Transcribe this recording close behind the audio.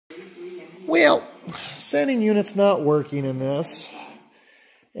Well, sending unit's not working in this.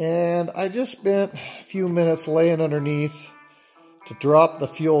 And I just spent a few minutes laying underneath to drop the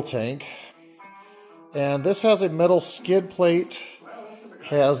fuel tank. And this has a metal skid plate,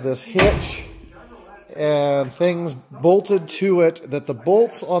 has this hitch, and things bolted to it that the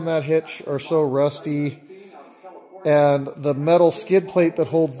bolts on that hitch are so rusty. And the metal skid plate that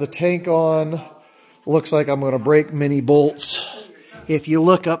holds the tank on looks like I'm going to break many bolts. If you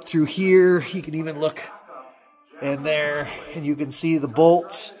look up through here, you can even look in there, and you can see the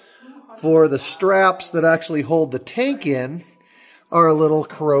bolts for the straps that actually hold the tank in are a little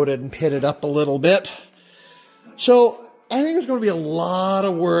corroded and pitted up a little bit. So I think it's going to be a lot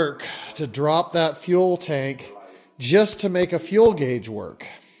of work to drop that fuel tank just to make a fuel gauge work.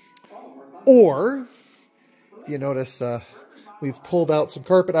 Or, if you notice, we've pulled out some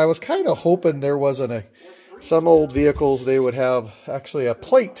carpet. I was kind of hoping there wasn't some old vehicles, they would have actually a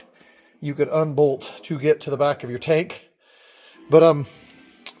plate you could unbolt to get to the back of your tank. But,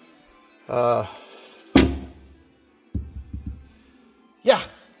 yeah,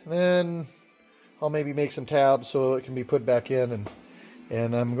 then I'll maybe make some tabs so it can be put back in,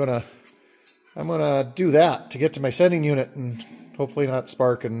 and I'm gonna do that to get to my sending unit and hopefully not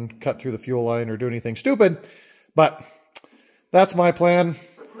spark and cut through the fuel line or do anything stupid. But that's my plan.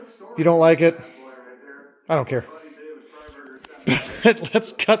 If you don't like it, I don't care.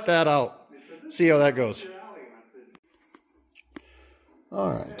 Let's cut that out. See how that goes.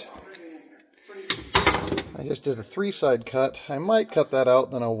 All right. I just did a 3-side cut. I might cut that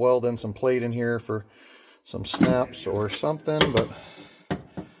out, then I'll weld in some plate in here for some snaps or something, but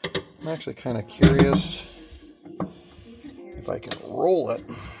I'm actually kind of curious if I can roll it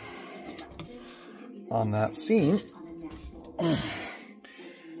on that seam. Look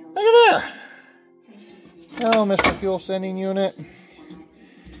at there! Now, Mr. Fuel Sending Unit.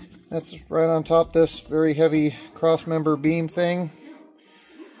 That's right on top this very heavy cross-member beam thing.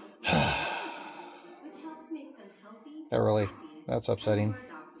 That's upsetting.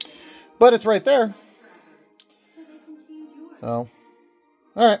 But it's right there. So,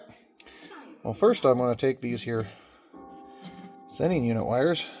 alright. Well, first I'm going to take these here sending unit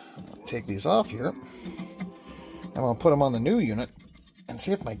wires. Take these off here. I'm going to put them on the new unit and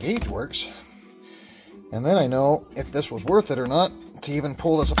see if my gauge works. And then I know if this was worth it or not to even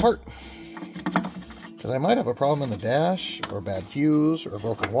pull this apart. Because I might have a problem in the dash, or a bad fuse, or a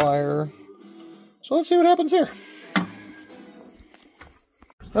broken wire. So let's see what happens here.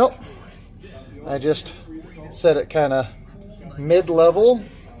 Well, I just set it kind of mid-level,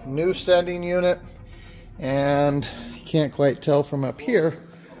 new sending unit, and you can't quite tell from up here,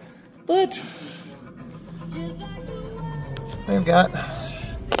 but we've got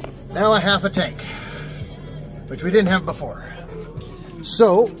now a half a tank, which we didn't have before.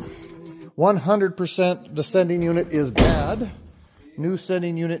 So 100% the sending unit is bad. New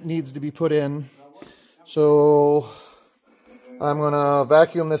sending unit needs to be put in. So I'm going to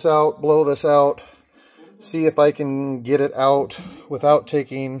vacuum this out, blow this out, see if I can get it out without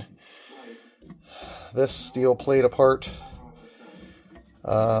taking this steel plate apart.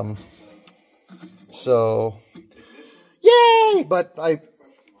 So, yay! But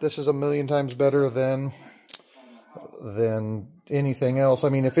this is a million times better than anything else. I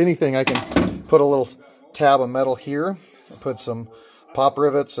mean, if anything, I can put a little tab of metal here, put some pop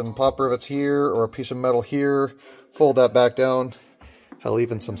rivets and pop rivets here, or a piece of metal here, fold that back down. Hell,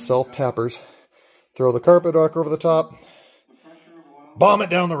 even some self-tappers. Throw the carpet back over the top. Bomb it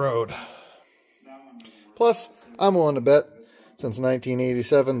down the road. Plus, I'm willing to bet, since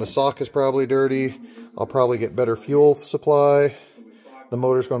 1987, the sock is probably dirty. I'll probably get better fuel supply. The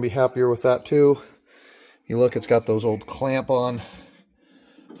motor's going to be happier with that too. You look, it's got those old clamp-on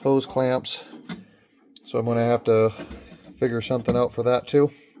hose clamps. So I'm going to have to figure something out for that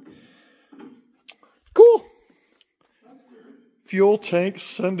too. Cool. Fuel tank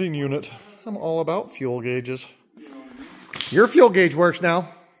sending unit. I'm all about fuel gauges. Your fuel gauge works now.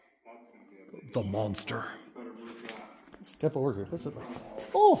 The monster. Step over here. Listen.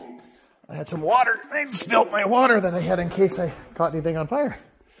 Oh, I had some water. I spilled my water that I had in case I caught anything on fire.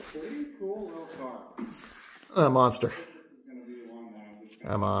 A monster.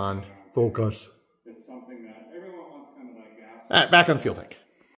 Come on. Focus. Alright, back on the fuel tank.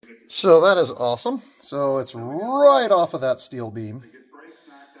 So that is awesome. So it's right off of that steel beam.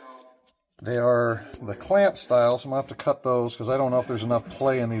 They are the clamp style, so I'm going to have to cut those because I don't know if there's enough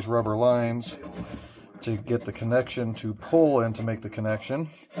play in these rubber lines to get the connection to pull in to make the connection.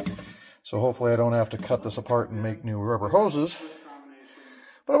 So hopefully I don't have to cut this apart and make new rubber hoses.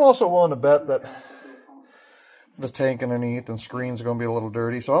 But I'm also willing to bet that the tank underneath, and screen's going to be a little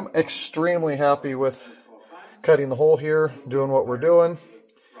dirty. So I'm extremely happy with cutting the hole here, doing what we're doing.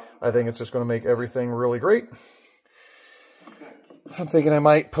 I think it's just going to make everything really great. I'm thinking I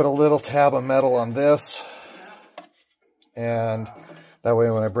might put a little tab of metal on this, and that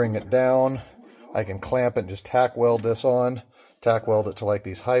way when I bring it down, I can clamp it and just tack weld this on, tack weld it to like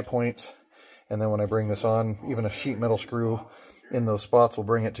these high points, and then when I bring this on, even a sheet metal screw in those spots will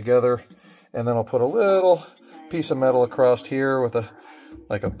bring it together. And then I'll put a little piece of metal across here with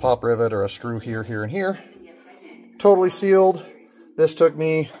like a pop rivet or a screw here, here, and here. Totally sealed. This took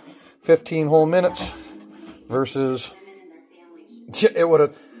me 15 whole minutes versus it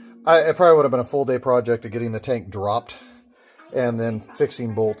probably would have been a full day project of getting the tank dropped and then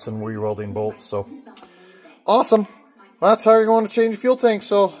fixing bolts and re-welding bolts. So awesome. That's how you're going to change a fuel tank.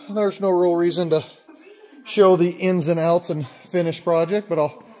 So there's no real reason to show the ins and outs and finished project, but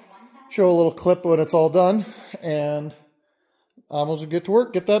I'll show a little clip when it's all done, and I'm going to get to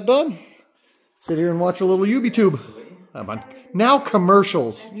work, get that done. Sit here and watch a little YouTube. Now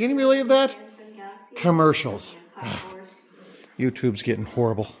commercials. You can believe that? Commercials. YouTube's getting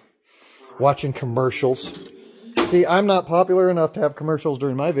horrible. Watching commercials. See, I'm not popular enough to have commercials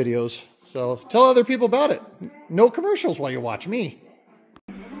during my videos, so tell other people about it. No commercials while you watch me.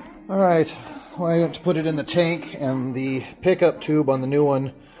 Alright, well, I have to put it in the tank, and the pickup tube on the new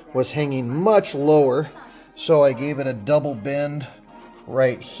one was hanging much lower, so I gave it a double bend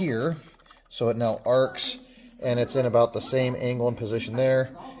right here, so it now arcs, and it's in about the same angle and position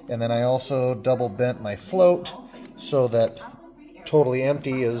there. And then I also double bent my float so that totally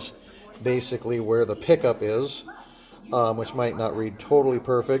empty is basically where the pickup is, which might not read totally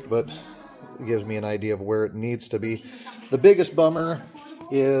perfect, but it gives me an idea of where it needs to be. The biggest bummer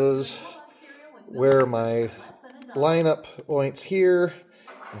is where my lineup points here.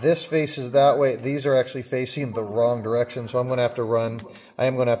 This faces that way. These are actually facing the wrong direction, so I am going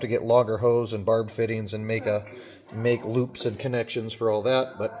to have to get longer hose and barb fittings and make loops and connections for all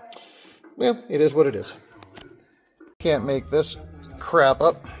that, but well, it is what it is. Can't make this crap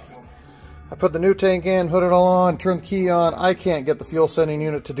up. I put the new tank in, put it all on, turned the key on. I can't get the fuel sending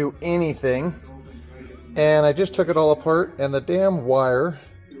unit to do anything, and I just took it all apart, and the damn wire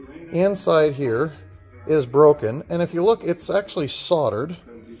inside here is broken, and if you look, it's actually soldered.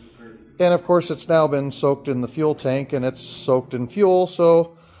 And of course it's now been soaked in the fuel tank, and it's soaked in fuel,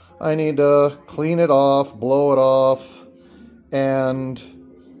 so I need to clean it off, blow it off, and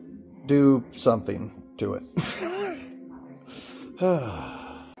do something to it.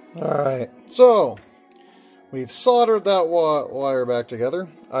 Alright, so we've soldered that wire back together.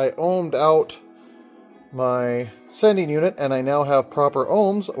 I ohmed out my sending unit, and I now have proper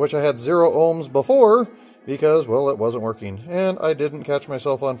ohms, which I had 0 ohms before because, well, it wasn't working. And I didn't catch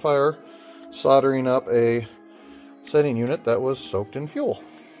myself on fire soldering up a sending unit that was soaked in fuel.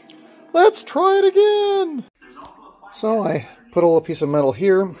 Let's try it again! So I put a little piece of metal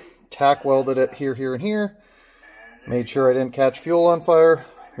here, tack welded it here, here, and here, made sure I didn't catch fuel on fire,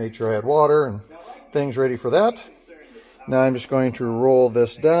 made sure I had water and things ready for that. Now I'm just going to roll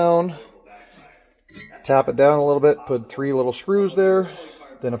this down, tap it down a little bit, put 3 little screws there.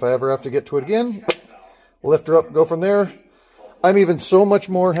 Then if I ever have to get to it again, lift her up, go from there. I'm even so much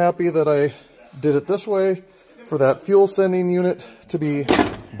more happy that I did it this way. For that fuel sending unit to be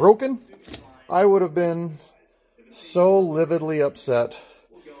broken, I would have been so lividly upset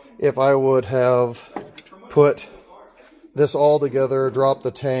if I would have put this all together, dropped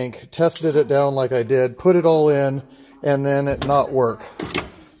the tank, tested it down like I did, put it all in, and then it not work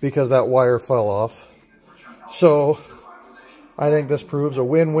because that wire fell off. So I think this proves a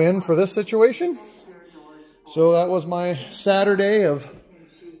win-win for this situation. So that was my Saturday of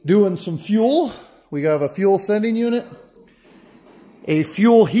doing some fuel. We have a fuel sending unit, a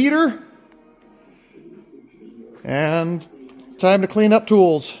fuel heater, and time to clean up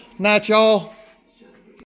tools. Night, y'all.